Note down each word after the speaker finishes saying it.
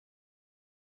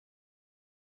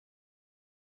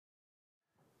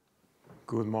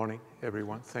Good morning,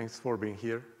 everyone. Thanks for being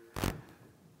here.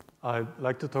 I'd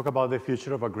like to talk about the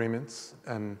future of agreements,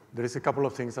 and there is a couple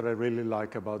of things that I really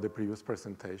like about the previous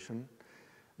presentation.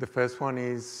 The first one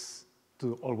is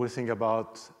to always think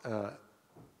about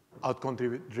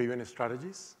outcome-driven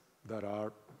strategies that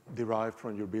are derived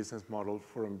from your business model,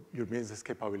 from your business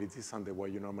capabilities, and the way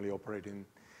you normally operate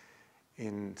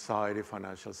inside a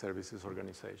financial services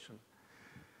organization.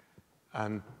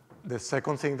 And the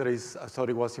second thing that I thought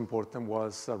it was important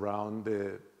was around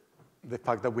the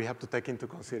fact that we have to take into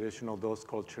consideration of those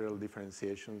cultural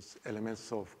differentiations,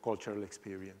 elements of cultural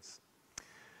experience.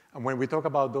 And when we talk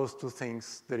about those two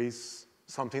things, there is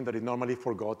something that is normally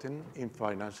forgotten in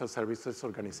financial services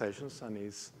organizations, and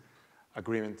is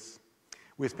agreements.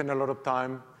 We spend a lot of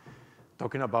time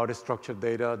talking about structured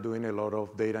data, doing a lot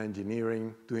of data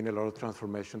engineering, doing a lot of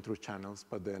transformation through channels,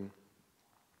 but then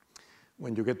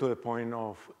when you get to the point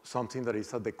of something that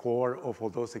is at the core of all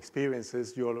those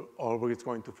experiences, you're always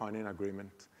going to find an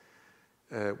agreement.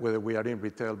 Whether we are in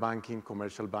retail banking,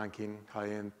 commercial banking,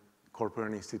 high-end corporate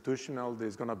and institutional,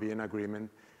 there's going to be an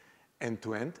agreement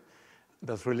end-to-end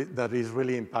that is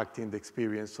really impacting the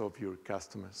experience of your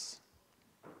customers.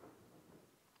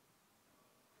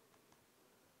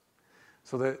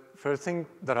 So the first thing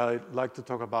that I'd like to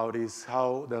talk about is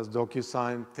how does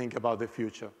DocuSign think about the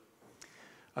future?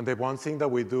 And the one thing that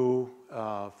we do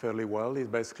fairly well is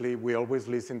basically we always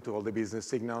listen to all the business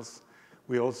signals.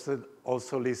 We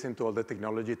also listen to all the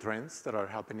technology trends that are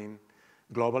happening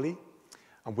globally.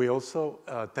 And we also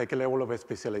take a level of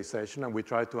specialization, and we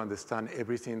try to understand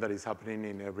everything that is happening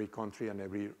in every country and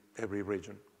every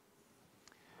region.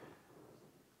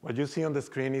 What you see on the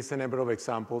screen is a number of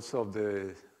examples of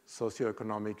the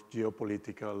socioeconomic,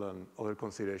 geopolitical, and other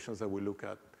considerations that we look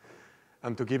at.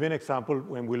 And to give you an example,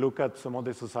 when we look at some of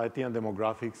the society and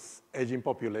demographics, aging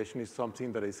population is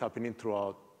something that is happening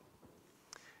throughout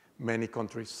many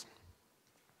countries.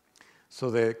 So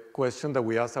the question that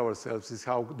we ask ourselves is,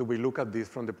 how do we look at this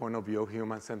from the point of view of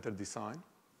human-centered design?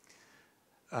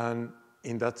 And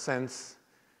in that sense,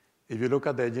 if you look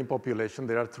at the aging population,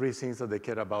 there are three things that they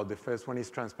care about. The first one is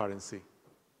transparency.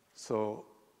 So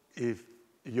if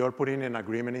you're putting an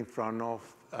agreement in front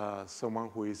of someone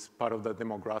who is part of that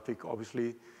demographic,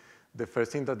 obviously, the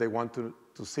first thing that they want to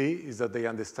see is that they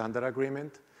understand that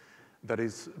agreement, that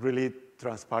is really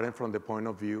transparent from the point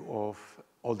of view of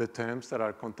all the terms that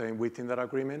are contained within that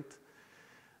agreement.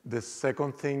 The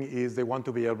second thing is they want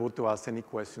to be able to ask any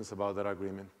questions about that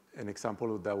agreement. An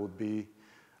example of that would be,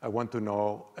 I want to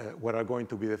know what are going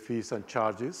to be the fees and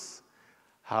charges,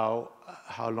 how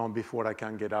long before I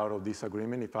can get out of this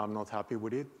agreement if I'm not happy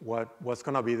with it, what's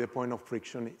going to be the point of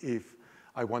friction if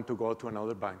I want to go to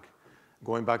another bank,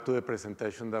 going back to the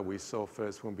presentation that we saw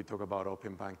first when we talk about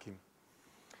open banking.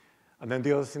 And then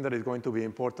the other thing that is going to be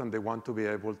important, they want to be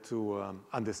able to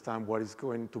understand what is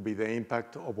going to be the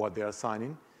impact of what they are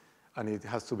signing, and it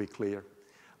has to be clear.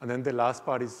 And then the last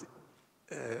part is,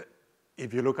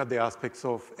 if you look at the aspects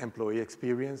of employee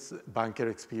experience, banker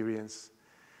experience,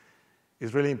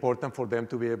 it's really important for them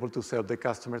to be able to serve the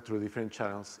customer through different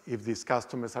channels. If these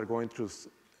customers are going through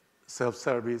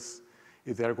self-service,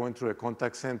 if they are going through a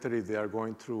contact center, if they are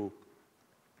going through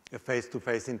a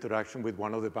face-to-face interaction with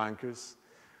one of the bankers,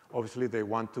 obviously they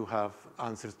want to have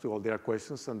answers to all their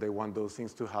questions, and they want those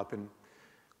things to happen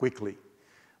quickly.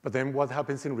 But then what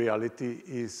happens in reality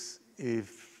is,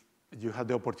 if you have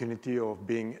the opportunity of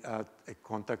being at a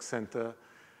contact center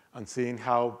and seeing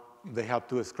how they have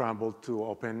to scramble to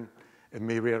open a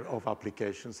myriad of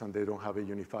applications, and they don't have a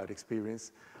unified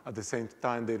experience. At the same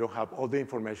time, they don't have all the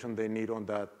information they need on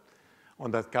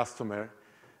that customer,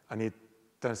 and it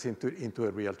turns into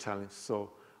a real challenge.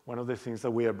 So one of the things that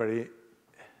we are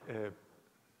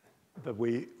that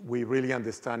we really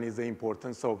understand is the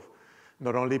importance of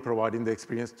not only providing the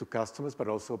experience to customers, but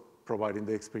also providing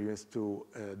the experience to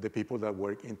the people that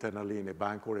work internally in a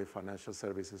bank or a financial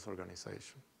services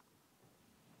organization.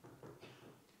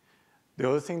 The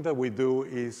other thing that we do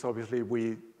is, obviously,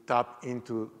 we tap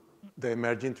into the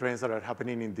emerging trends that are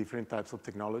happening in different types of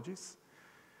technologies.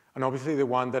 And obviously, the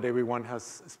one that everyone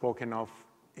has spoken of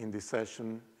in this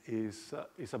session is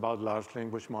about large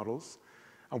language models.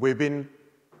 And we've been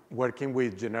working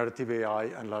with generative AI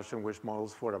and large language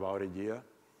models for about a year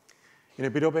in a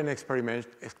bit of an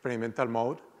experimental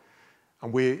mode.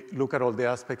 And we look at all the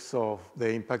aspects of the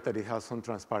impact that it has on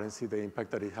transparency, the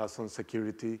impact that it has on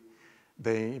security,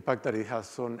 the impact that it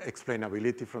has on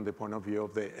explainability from the point of view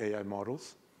of the AI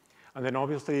models. And then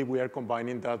obviously we are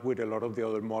combining that with a lot of the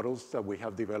other models that we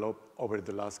have developed over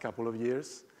the last couple of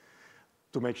years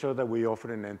to make sure that we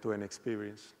offer an end-to-end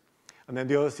experience. And then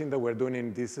the other thing that we're doing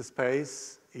in this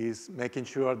space is making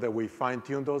sure that we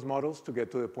fine-tune those models to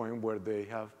get to the point where they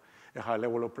have a high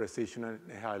level of precision and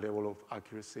a high level of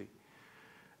accuracy.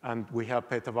 And we have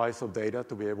petabytes of data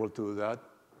to be able to do that,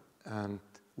 and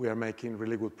we are making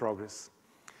really good progress.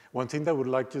 One thing that I would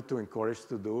like you to encourage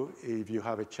to do, if you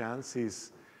have a chance,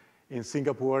 is in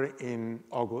Singapore in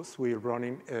August, we're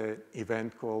running an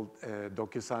event called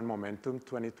DocuSign Momentum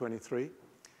 2023.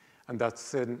 And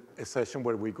that's a session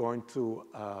where we're going to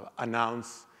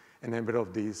announce a number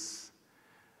of these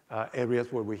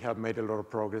areas where we have made a lot of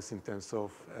progress in terms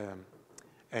of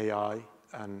AI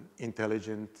and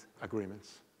intelligent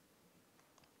agreements.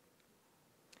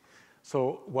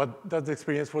 So what does the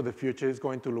experience for the future is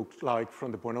going to look like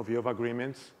from the point of view of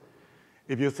agreements?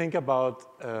 If you think about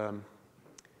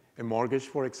a mortgage,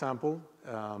 for example,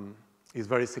 is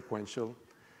very sequential.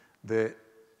 The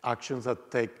actions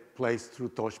that take place through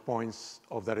touch points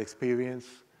of that experience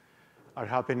are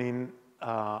happening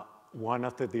one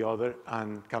after the other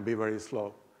and can be very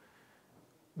slow.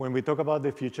 When we talk about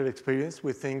the future experience,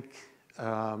 we think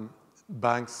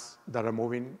banks that are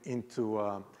moving into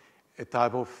a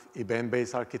type of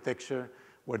event-based architecture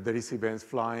where there is events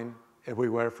flying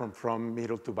everywhere from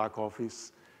middle to back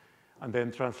office, and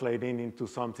then translating into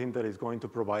something that is going to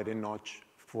provide a nudge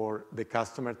for the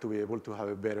customer to be able to have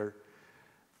a better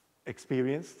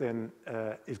experience, then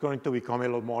it's going to become a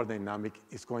lot more dynamic.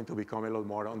 It's going to become a lot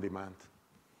more on demand.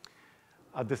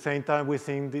 At the same time, we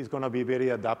think it's going to be very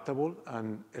adaptable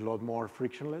and a lot more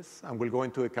frictionless, and we'll go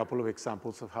into a couple of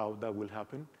examples of how that will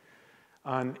happen.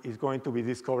 And it's going to be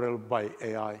discoverable by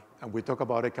AI. And we talk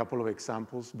about a couple of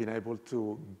examples, being able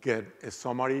to get a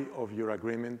summary of your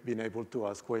agreement, being able to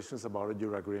ask questions about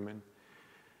your agreement,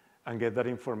 and get that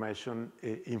information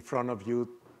in front of you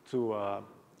to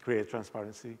create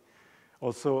transparency.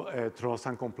 Also, trust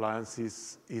and compliance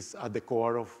is at the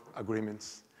core of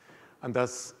agreements. And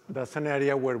that's an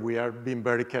area where we are being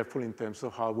very careful in terms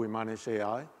of how we manage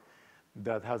AI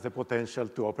that has the potential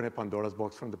to open a Pandora's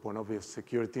box from the point of view of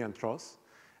security and trust.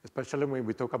 Especially when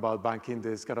we talk about banking,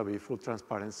 there's got to be full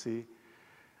transparency.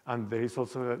 And there is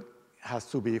also has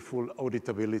to be full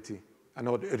auditability. And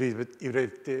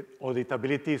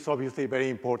auditability is obviously very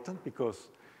important because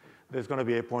there's going to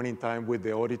be a point in time with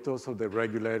the auditors or the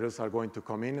regulators are going to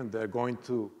come in and they're going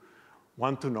to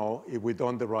want to know if we've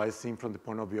done the right thing from the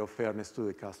point of view of fairness to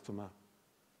the customer.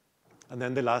 And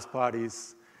then the last part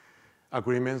is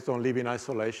agreements don't live in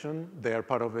isolation. They are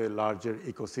part of a larger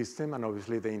ecosystem, and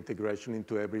obviously the integration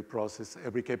into every process,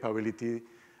 every capability,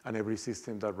 and every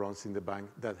system that runs in the bank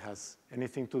that has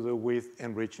anything to do with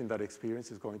enriching that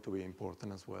experience is going to be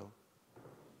important as well.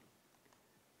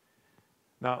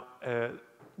 Now,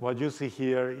 what you see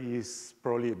here is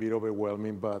probably a bit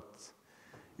overwhelming, but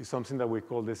it's something that we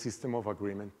call the system of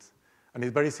agreement. And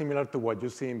it's very similar to what you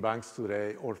see in banks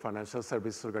today or financial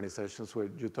service organizations where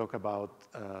you talk about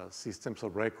systems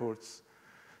of records,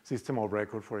 system of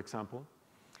record, for example.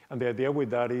 And the idea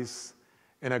with that is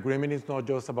an agreement is not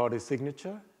just about a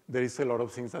signature. There is a lot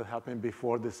of things that happen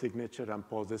before the signature and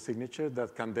post the signature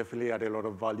that can definitely add a lot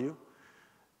of value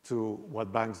to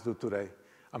what banks do today.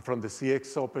 And from the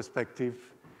CXO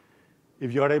perspective,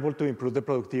 if you are able to improve the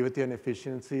productivity and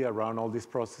efficiency around all these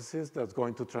processes, that's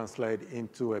going to translate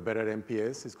into a better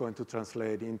NPS. It's going to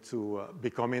translate into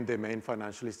becoming the main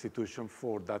financial institution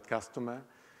for that customer.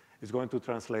 It's going to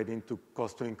translate into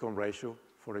cost-to-income ratio,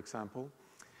 for example.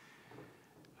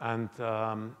 And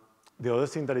the other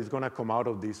thing that is going to come out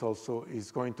of this also is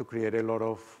going to create a lot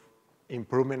of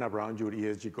improvement around your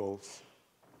ESG goals,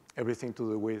 everything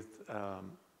to do with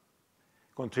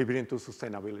contributing to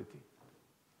sustainability.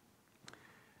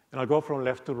 And I'll go from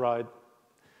left to right.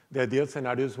 The ideal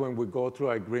scenario is when we go through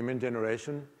agreement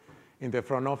generation. In the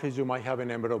front office, you might have a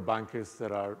number of bankers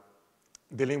that are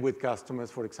dealing with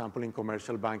customers, for example, in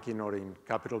commercial banking or in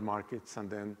capital markets, and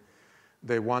then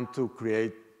they want to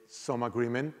create some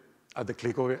agreement at the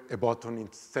click of a button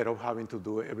instead of having to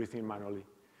do everything manually.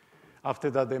 After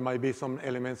that, there might be some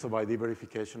elements of ID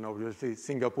verification. Obviously,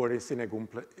 Singapore is in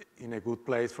a good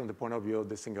place from the point of view of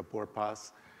the Singapore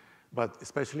Pass. But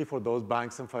especially for those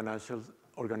banks and financial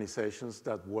organizations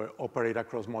that operate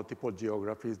across multiple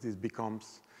geographies, this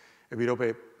becomes a bit of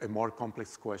a more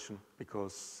complex question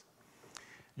because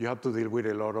you have to deal with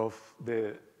a lot of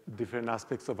the different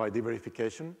aspects of ID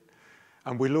verification.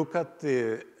 And we look at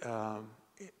the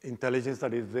intelligence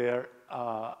that is there,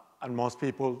 and most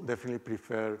people definitely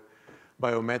prefer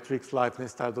biometrics,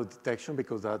 liveness title detection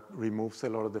because that removes a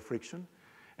lot of the friction.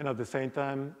 And at the same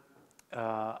time,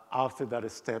 after that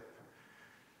step,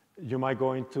 you might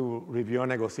go into review and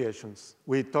negotiations.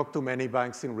 We talk to many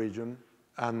banks in region,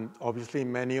 And obviously,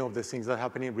 many of the things that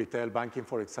happen in retail banking,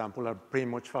 for example, are pretty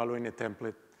much following a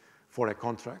template for a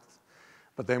contract.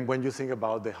 But then when you think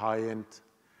about the high end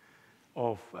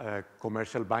of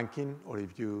commercial banking, or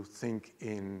if you think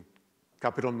in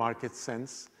capital market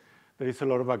sense, there is a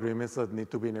lot of agreements that need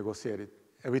to be negotiated.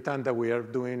 Every time that we are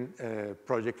doing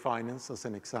project finance, as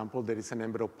an example, there is a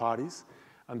number of parties,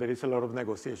 and there is a lot of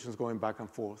negotiations going back and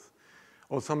forth.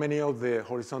 Also, many of the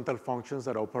horizontal functions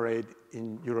that operate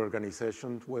in your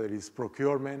organization, whether it's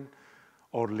procurement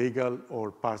or legal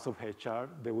or parts of HR,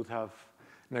 they would have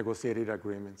negotiated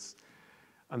agreements.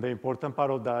 And the important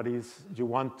part of that is you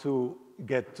want to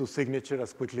get to signature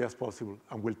as quickly as possible.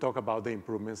 And we'll talk about the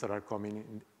improvements that are coming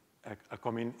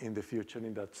in the future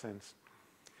in that sense.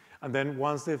 And then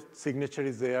once the signature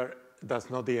is there, that's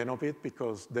not the end of it,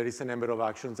 because there is a number of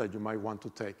actions that you might want to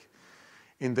take.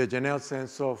 In the general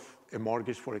sense of a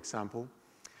mortgage, for example,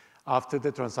 after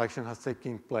the transaction has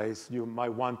taken place, you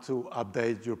might want to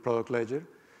update your product ledger.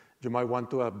 You might want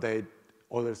to update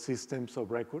other systems of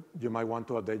record. You might want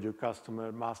to update your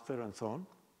customer master and so on.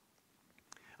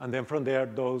 And then from there,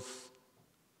 those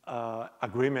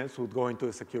agreements would go into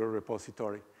a secure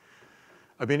repository.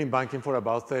 I've been in banking for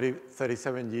about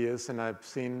 37 years, and I've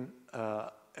seen a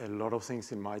lot of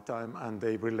things in my time, and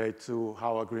they relate to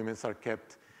how agreements are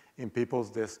kept in people's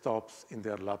desktops, in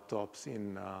their laptops,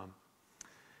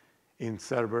 in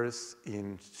servers,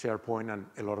 in SharePoint, and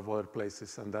a lot of other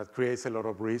places. And that creates a lot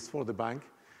of risk for the bank,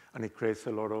 and it creates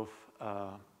a lot of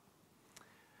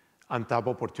untapped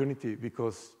opportunity,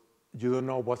 because you don't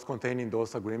know what's contained in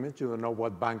those agreements. You don't know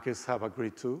what bankers have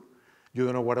agreed to. You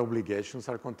don't know what obligations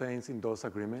are contained in those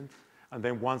agreements. And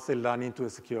then once they land into a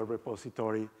secure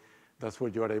repository, that's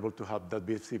where you are able to have that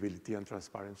visibility and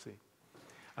transparency.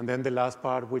 And then the last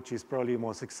part, which is probably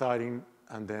most exciting,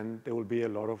 and then there will be a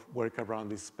lot of work around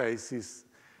this space, is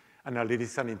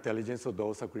analytics and intelligence of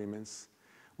those agreements,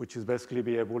 which is basically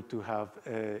be able to have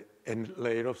a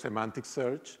layer of semantic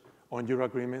search on your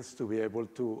agreements to be able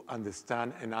to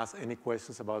understand and ask any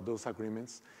questions about those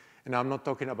agreements. And I'm not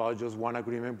talking about just one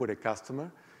agreement with a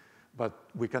customer, but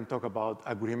we can talk about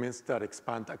agreements that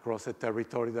expand across a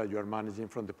territory that you are managing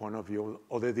from the point of view of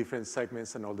all the different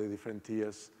segments and all the different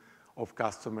tiers of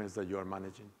customers that you are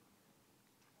managing.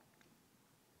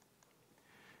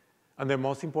 And the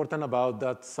most important about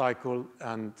that cycle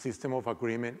and system of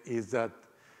agreement is that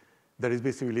there is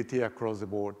visibility across the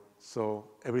board. So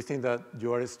everything that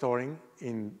you are storing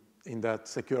in that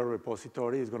secure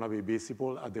repository is going to be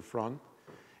visible at the front,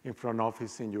 in front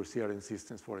office, in your CRM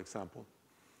systems, for example.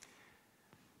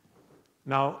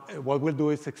 Now, what we'll do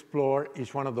is explore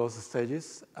each one of those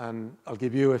stages, and I'll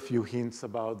give you a few hints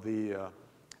about the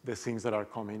things that are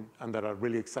coming and that are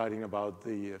really exciting about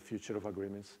the future of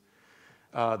agreements.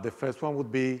 The first one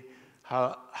would be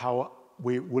how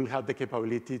we will have the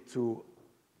capability to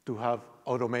have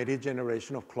automated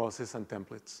generation of clauses and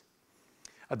templates.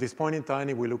 At this point in time,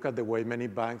 if we look at the way many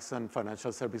banks and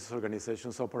financial services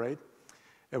organizations operate,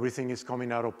 everything is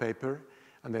coming out of paper,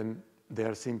 and then they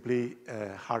are simply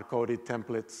hard-coded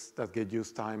templates that get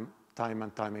used time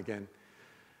and time again.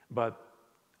 But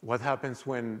what happens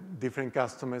when different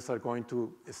customers are going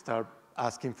to start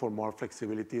asking for more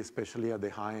flexibility, especially at the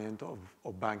high end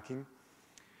of banking?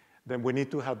 Then we need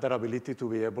to have that ability to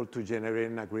be able to generate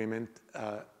an agreement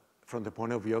from the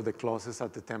point of view of the clauses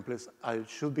at the templates. I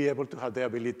should be able to have the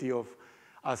ability of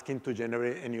asking to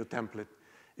generate a new template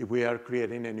if we are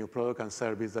creating a new product and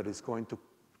service that is going to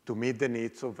meet the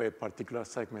needs of a particular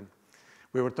segment.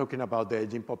 We were talking about the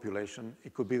aging population.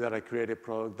 It could be that I create a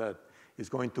product that is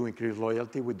going to increase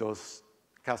loyalty with those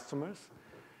customers,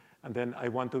 and then I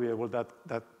want to be able to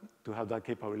have that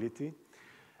capability.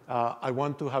 I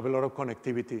want to have a lot of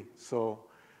connectivity, so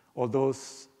all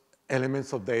those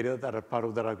elements of data that are part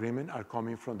of that agreement are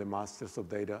coming from the masters of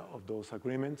data of those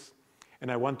agreements,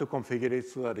 and I want to configure it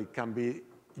so that it can be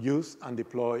used and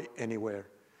deployed anywhere.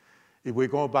 If we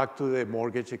go back to the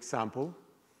mortgage example,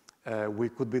 we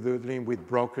could be dealing with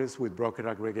brokers, with broker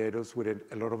aggregators, with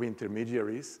a lot of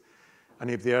intermediaries,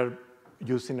 and if they are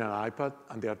using an iPad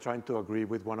and they are trying to agree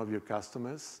with one of your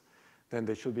customers, then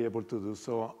they should be able to do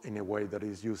so in a way that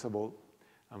is usable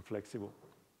and flexible.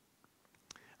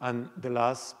 And the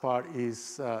last part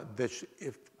is,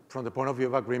 from the point of view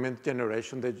of agreement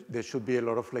generation, there should be a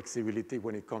lot of flexibility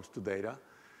when it comes to data.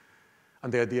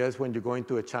 And the idea is when you go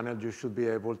into a channel, you should be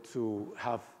able to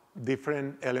have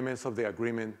different elements of the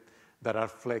agreement that are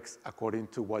flexed according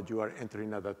to what you are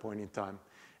entering at that point in time.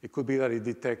 It could be that it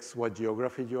detects what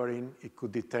geography you are in. It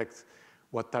could detect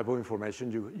what type of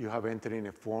information you have entered in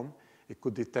a form. It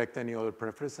could detect any other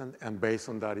preference, and based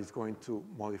on that, it's going to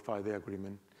modify the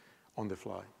agreement on the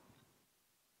fly.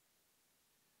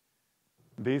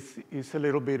 This is a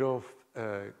little bit of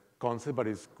concept, but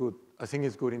it's good. I think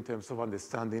it's good in terms of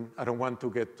understanding. I don't want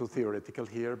to get too theoretical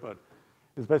here, but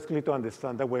it's basically to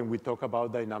understand that when we talk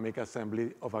about dynamic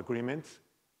assembly of agreements,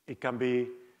 it can be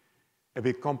a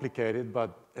bit complicated,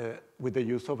 but with the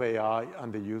use of AI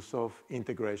and the use of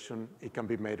integration, it can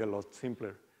be made a lot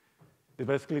simpler. It's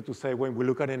basically to say when we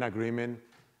look at an agreement,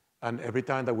 and every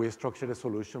time that we structure a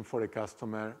solution for a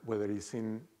customer, whether it's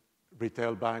in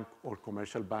retail bank or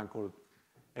commercial bank or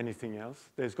anything else,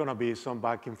 there's going to be some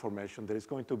back information. There's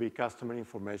going to be customer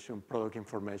information, product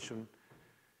information,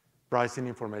 pricing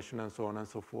information, and so on and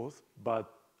so forth.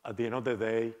 But at the end of the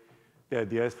day, the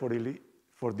idea is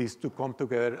for this to come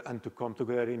together and to come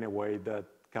together in a way that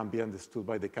can be understood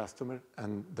by the customer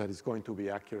and that is going to be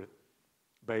accurate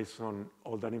based on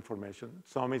all that information.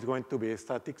 Some is going to be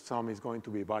static, some is going to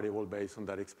be variable based on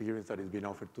that experience that is being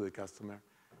offered to the customer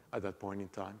at that point in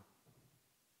time.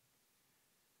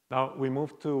 Now we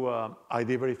move to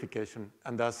ID verification,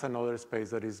 and that's another space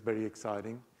that is very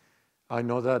exciting. I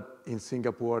know that in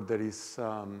Singapore there is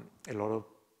a lot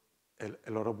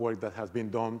of work that has been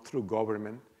done through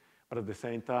government, but at the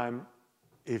same time,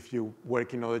 if you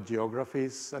work in other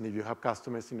geographies and if you have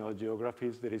customers in other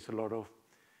geographies, there is a lot of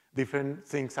different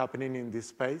things happening in this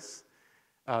space.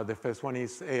 The first one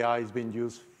is AI is being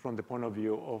used from the point of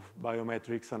view of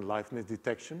biometrics and liveness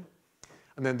detection.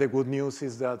 And then the good news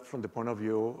is that from the point of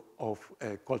view of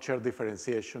cultural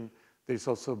differentiation, there's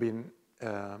also been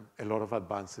a lot of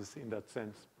advances in that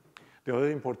sense. The other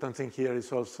important thing here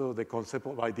is also the concept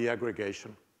of ID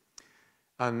aggregation.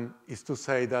 And it's to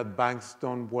say that banks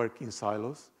don't work in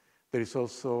silos. There is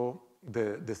also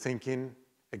the thinking,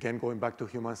 again, going back to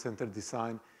human-centered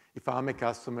design. If I'm a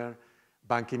customer,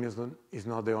 banking is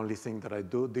not the only thing that I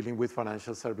do. Dealing with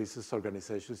financial services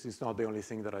organizations is not the only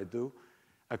thing that I do.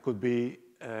 I could be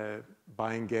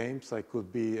buying games, I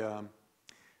could be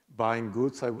buying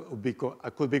goods, I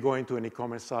could be going to an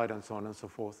e-commerce site and so on and so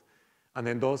forth. And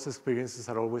then those experiences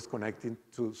are always connected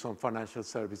to some financial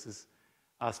services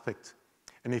aspect.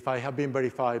 And if I have been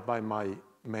verified by my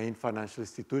main financial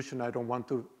institution, I don't want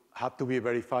to have to be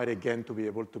verified again to be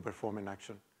able to perform an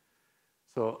action.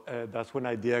 So that's when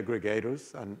ID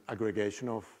aggregators and aggregation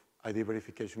of ID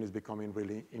verification is becoming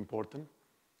really important.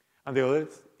 And the other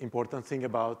important thing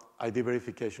about ID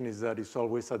verification is that it's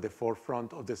always at the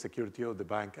forefront of the security of the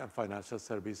bank and financial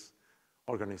service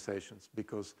organizations,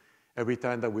 because every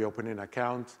time that we open an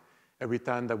account, every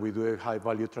time that we do a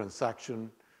high-value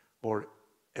transaction, or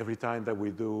every time that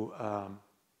we do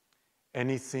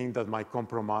anything that might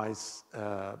compromise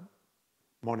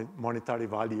monetary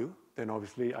value, then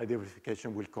obviously ID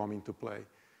verification will come into play.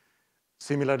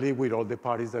 Similarly, with all the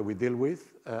parties that we deal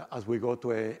with, as we go to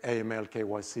AML,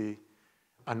 KYC,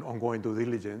 and ongoing due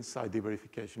diligence, ID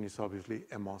verification is obviously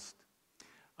a must.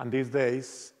 And these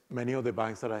days, many of the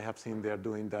banks that I have seen, they're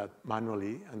doing that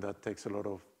manually, and that takes a lot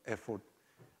of effort.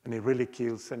 And it really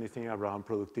kills anything around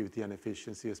productivity and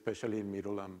efficiency, especially in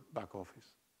middle and back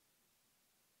office.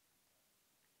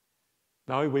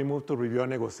 Now we move to review and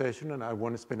negotiation, and I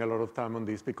won't spend a lot of time on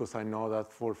this because I know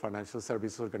that for financial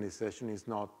service organization, it's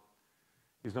not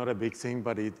a big thing,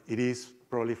 but it is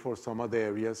probably for some of the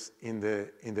areas in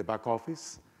the back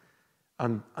office.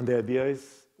 And the idea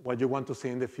is what you want to see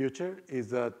in the future is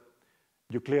that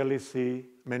you clearly see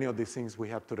many of these things we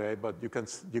have today, but you can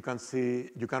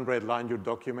redline your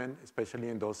document, especially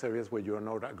in those areas where you are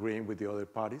not agreeing with the other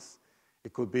parties.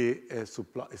 It could be a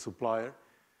supplier.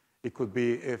 It could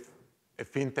be a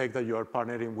fintech that you are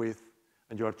partnering with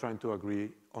and you are trying to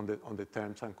agree on the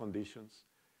terms and conditions.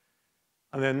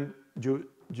 And then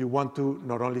you want to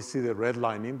not only see the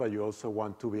redlining, but you also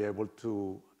want to be able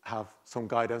to have some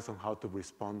guidance on how to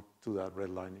respond to that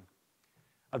redlining.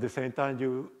 At the same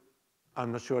time,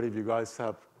 I'm not sure if you guys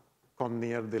have come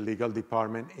near the legal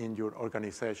department in your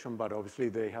organization, but obviously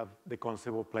they have the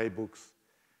concept of playbooks.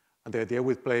 And the idea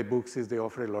with playbooks is they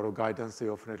offer a lot of guidance, they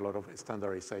offer a lot of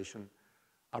standardization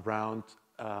around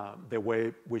the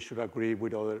way we should agree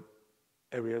with other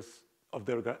areas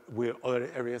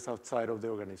outside of the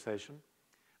organization.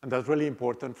 And that's really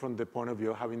important from the point of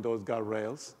view of having those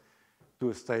guardrails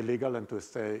to stay legal and to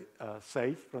stay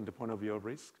safe from the point of view of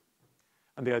risk.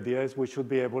 And the idea is we should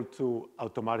be able to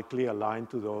automatically align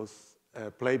to those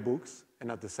playbooks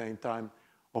and at the same time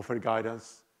offer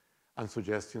guidance and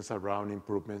suggestions around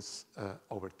improvements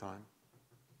over time.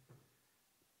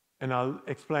 And I'll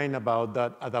explain about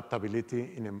that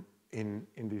adaptability in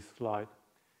this slide.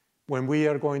 When we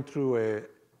are going through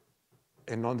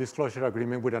a non-disclosure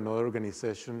agreement with another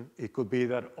organization, it could be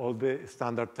that all the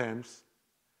standard terms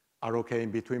are okay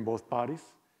in between both parties,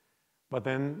 But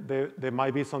then there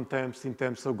might be some terms in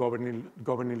terms of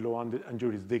governing law and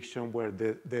jurisdiction where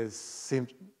there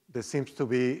seems to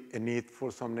be a need for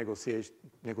some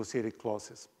negotiated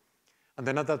clauses. And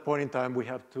then at that point in time, we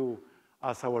have to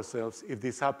ask ourselves, if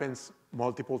this happens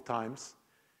multiple times,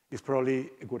 it's probably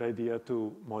a good idea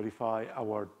to modify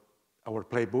our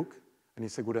playbook, and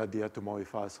it's a good idea to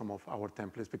modify some of our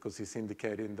templates because it's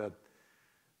indicating that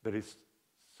there is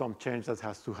some change that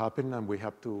has to happen, and we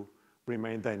have to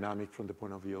remain dynamic from the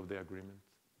point of view of the agreement.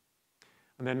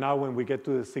 And then now when we get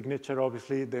to the signature,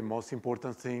 obviously, the most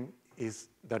important thing is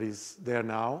that is there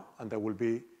now and that will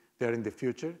be there in the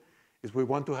future, is we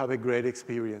want to have a great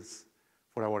experience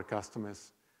for our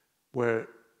customers, where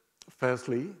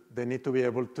firstly, they need to be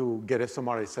able to get a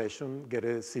summarization, get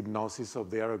a synopsis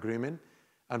of their agreement,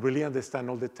 and really understand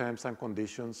all the terms and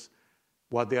conditions,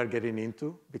 what they are getting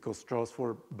into, because trust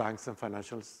for banks and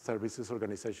financial services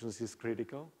organizations is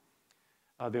critical.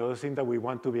 The other thing that we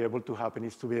want to be able to happen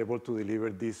is to be able to deliver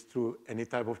this through any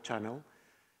type of channel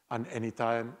and any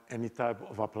type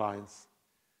of appliance.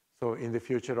 So in the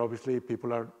future, obviously,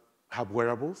 people have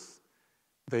wearables.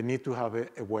 They need to have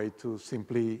a way to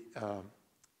simply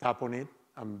tap on it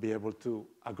and be able to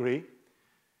agree.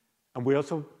 And we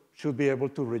also should be able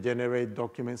to regenerate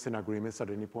documents and agreements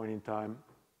at any point in time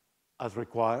as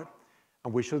required.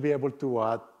 And we should be able to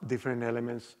add different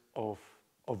elements of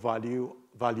value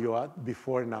add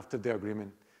before and after the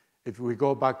agreement. If we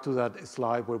go back to that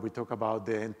slide where we talk about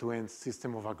the end-to-end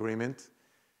system of agreement,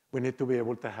 we need to be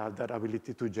able to have that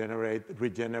ability to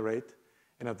regenerate,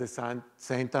 and at the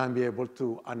same time be able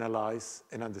to analyze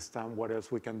and understand what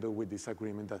else we can do with this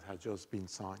agreement that has just been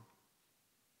signed.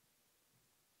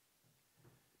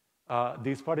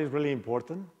 This part is really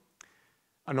important.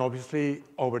 And obviously,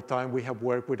 over time, we have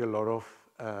worked with a lot of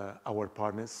our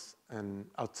partners, and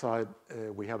outside,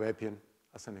 we have Appian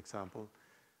as an example.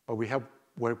 But we have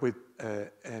worked with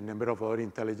a number of other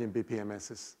intelligent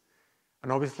BPMSs.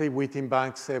 And obviously, within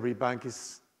banks, every bank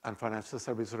and financial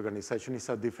service organization is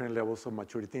at different levels of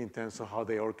maturity in terms of how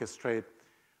they orchestrate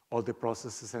all the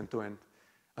processes end to end.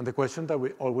 And the question that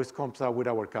always comes up with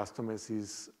our customers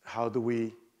is, how do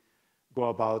we go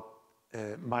about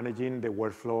managing the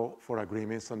workflow for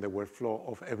agreements and the workflow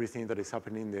of everything that is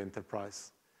happening in the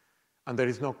enterprise? And there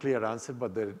is no clear answer,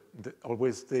 but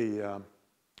always the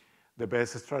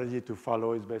best strategy to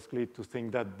follow is basically to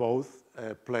think that both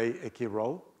play a key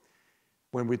role.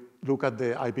 When we look at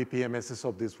the IBPMSs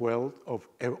of this world,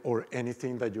 or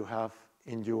anything that you have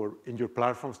in your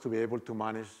platforms to be able to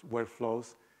manage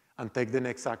workflows and take the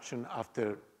next action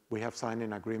after we have signed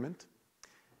an agreement.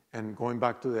 And going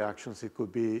back to the actions, it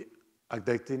could be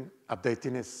updating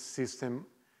a system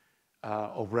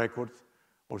of records,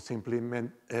 or simply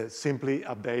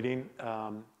updating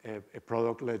a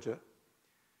product ledger.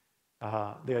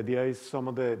 The idea is some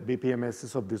of the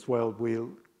BPMSs of this world will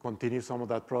continue some of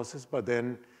that process, but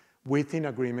then within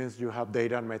agreements, you have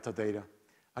data and metadata.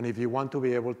 And if you want to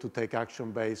be able to take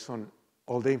action based on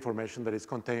all the information that is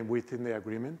contained within the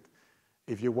agreement,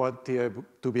 if you want to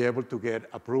be able to get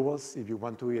approvals, if you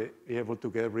want to be able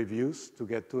to get reviews to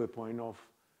get to a point of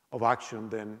action,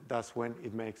 then that's when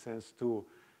it makes sense to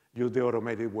use the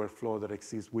automated workflow that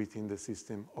exists within the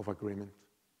system of agreement.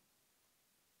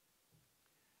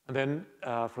 And then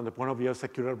from the point of view of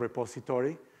secure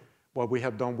repository, what we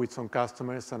have done with some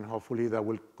customers, and hopefully that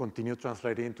will continue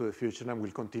translating into the future and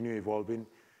will continue evolving,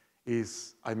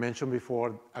 is, I mentioned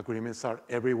before, agreements are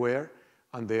everywhere,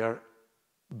 and they are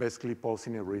basically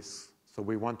posing a risk. So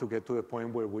we want to get to a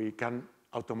point where we can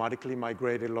automatically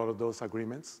migrate a lot of those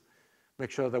agreements,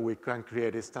 make sure that we can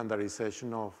create a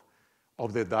standardization of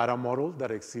the data model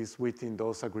that exists within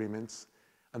those agreements,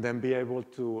 and then be able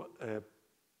to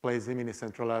place them in a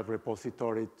centralized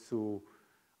repository to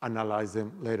analyze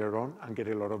them later on and get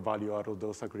a lot of value out of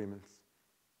those agreements.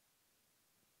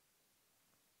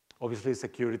 Obviously,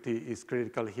 security is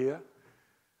critical here.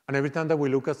 And every time that we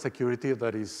look at security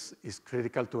that is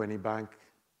critical to any bank,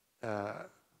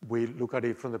 we look at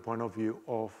it from the point of view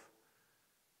of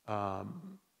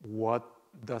what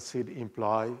does it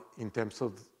imply in terms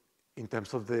of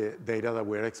the data that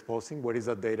we're exposing, where is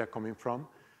that data coming from?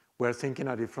 We're thinking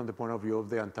at it from the point of view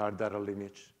of the entire data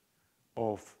lineage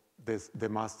of the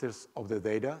masters of the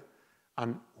data,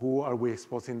 and who are we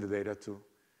exposing the data to.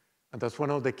 And that's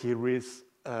one of the key risks,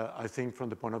 I think, from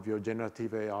the point of view of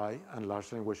generative AI and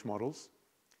large language models.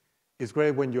 It's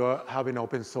great when you have an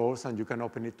open source and you can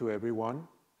open it to everyone.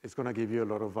 It's going to give you a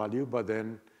lot of value, but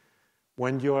then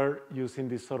when you're using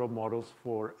these sort of models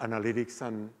for analytics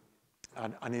and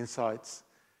insights,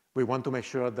 we want to make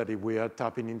sure that if we are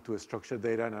tapping into structured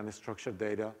data and unstructured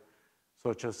data,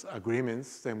 such as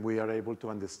agreements, then we are able to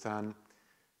understand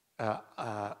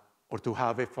or to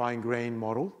have a fine-grained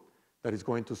model that is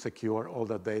going to secure all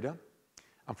that data.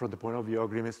 And from the point of view of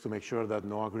agreements, to make sure that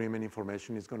no agreement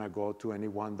information is going to go to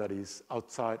anyone that is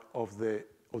outside of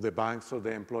the banks or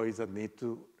the employees that need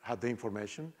to have the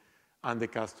information, and the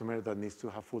customer that needs to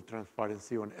have full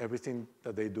transparency on everything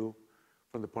that they do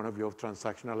from the point of view of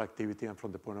transactional activity and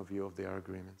from the point of view of their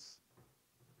agreements.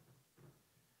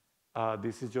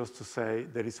 This is just to say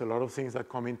there is a lot of things that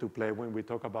come into play when we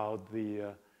talk about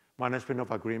the management of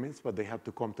agreements, but they have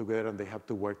to come together and they have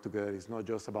to work together. It's not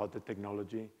just about the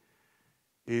technology.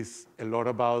 It's a lot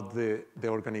about the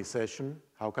organization.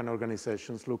 How can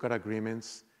organizations look at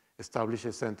agreements, establish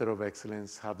a center of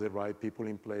excellence, have the right people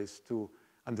in place to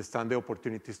understand the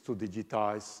opportunities to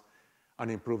digitize and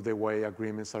improve the way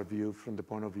agreements are viewed from the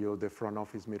point of view of the front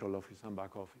office, middle office, and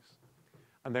back office.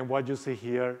 And then what you see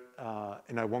here,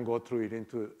 and I won't go through it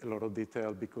into a lot of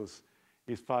detail because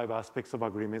it's 5 aspects of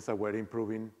agreements that we're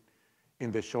improving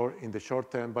in the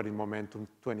short term, but in Momentum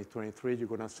 2023, you're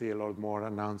going to see a lot more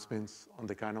announcements on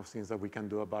the kind of things that we can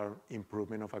do about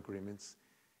improvement of agreements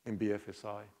in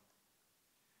BFSI.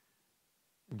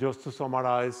 Just to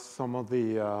summarize some of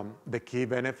the key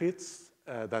benefits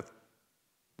that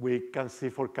we can see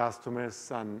for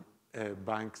customers and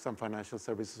banks and financial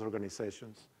services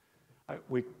organizations.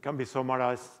 We can be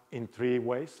summarized in 3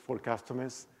 ways for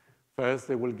customers. First,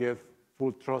 they will get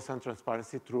full trust and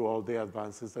transparency through all the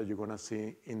advances that you're going to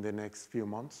see in the next few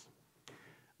months.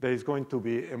 There is going to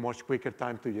be a much quicker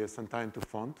time to yes and time to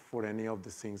fund for any of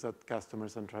the things that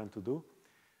customers are trying to do.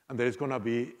 And there is going to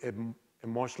be a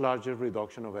much larger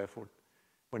reduction of effort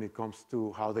when it comes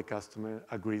to how the customer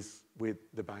agrees with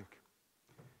the bank.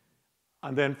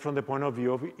 And then from the point of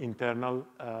view of internal,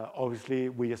 obviously,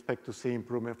 we expect to see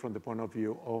improvement from the point of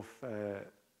view of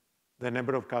the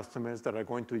number of customers that are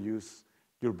going to use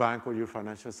your bank or your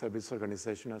financial service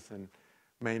organization as a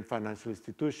main financial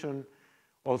institution.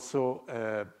 Also,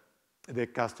 the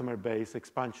customer base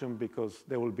expansion, because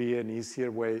there will be an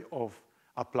easier way of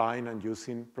applying and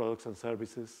using products and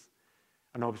services,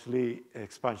 and obviously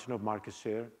expansion of market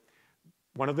share.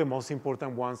 One of the most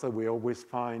important ones that we always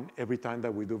find every time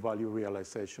that we do value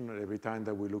realization, or every time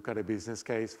that we look at a business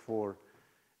case for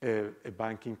a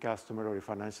banking customer or a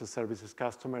financial services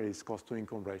customer, is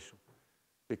cost-to-income ratio,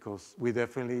 because we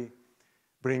definitely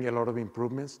bring a lot of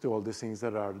improvements to all the things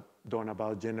that are done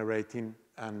about generating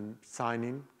and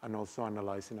signing and also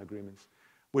analyzing agreements.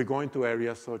 We go into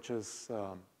areas such as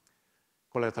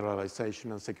collateralization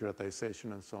and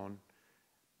securitization and so on,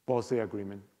 post the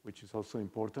agreement, which is also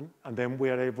important. And then we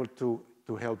are able to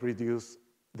help reduce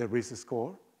the risk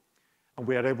score. And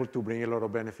we are able to bring a lot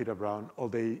of benefit around all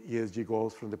the ESG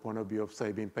goals from the point of view of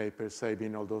saving paper,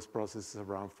 saving all those processes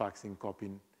around faxing,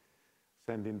 copying,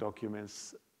 sending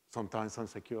documents, sometimes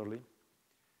unsecurely.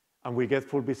 And we get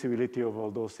full visibility of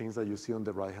all those things that you see on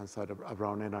the right-hand side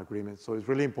around an agreement. So it's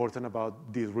really important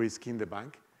about de-risking the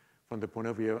bank from the point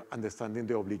of view of understanding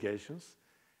the obligations,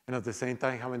 and at the same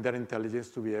time having that intelligence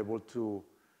to be able to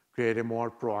create a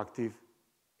more proactive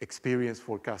experience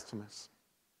for customers.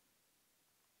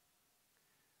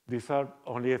 These are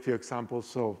only a few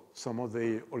examples of some of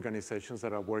the organizations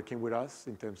that are working with us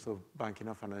in terms of banking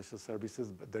and financial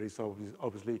services, but there is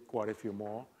obviously quite a few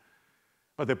more.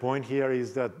 But the point here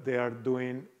is that they are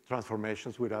doing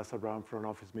transformations with us around front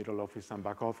office, middle office, and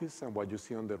back office, and what you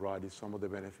see on the right is some of the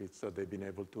benefits that they've been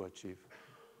able to achieve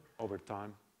over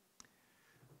time.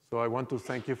 So I want to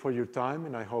thank you for your time,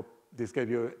 and I hope this gave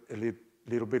you a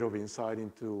little bit of insight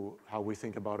into how we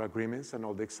think about agreements and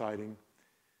all the exciting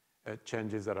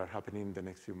changes that are happening in the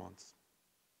next few months.